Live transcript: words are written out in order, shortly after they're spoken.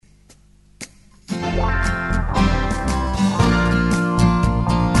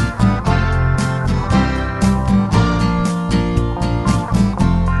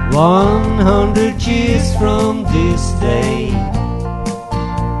$100 from this day,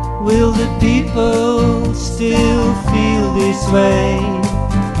 will the people still feel this way?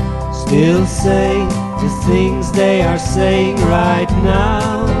 Still say the things they are saying right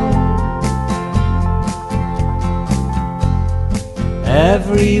now?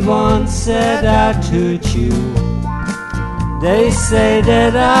 Everyone said I'd hurt you. They say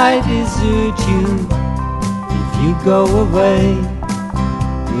that I desert you. If you go away,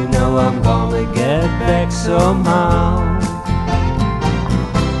 you know I'm gonna get back somehow.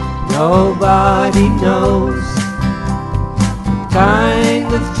 Nobody knows the kind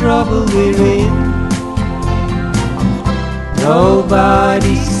of trouble we're in.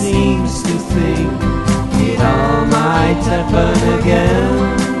 Nobody seems to think it all might happen again.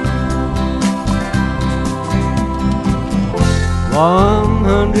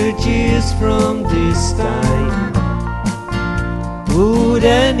 100 years from this time, would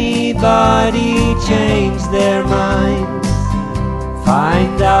anybody change their minds?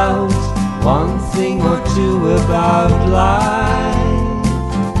 Find out one thing or two about life.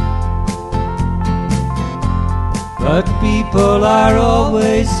 But people are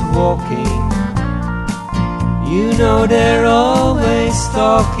always walking. You know they're always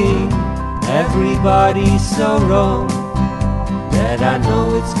talking. Everybody's so wrong that I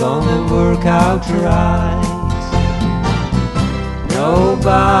know it's gonna work out right.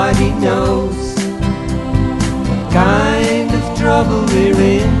 Nobody knows what kind of trouble we're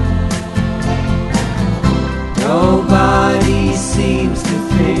in. Nobody seems to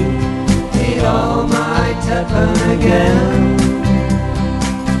think it all might happen again.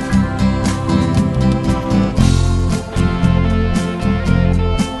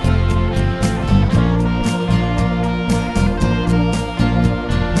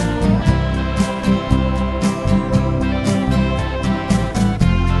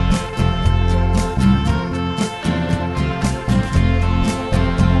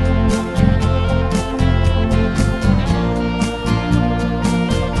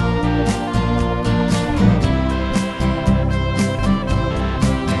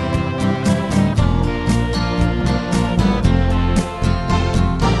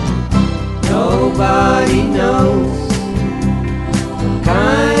 Nobody knows the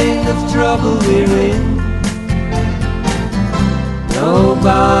kind of trouble we're in.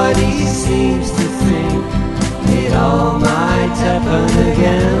 Nobody seems to think it all might happen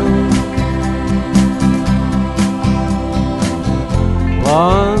again.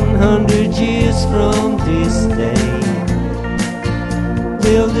 100 years from this day,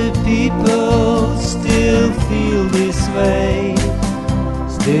 will the people still feel this way?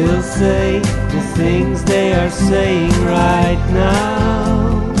 Still say the things they are saying right now?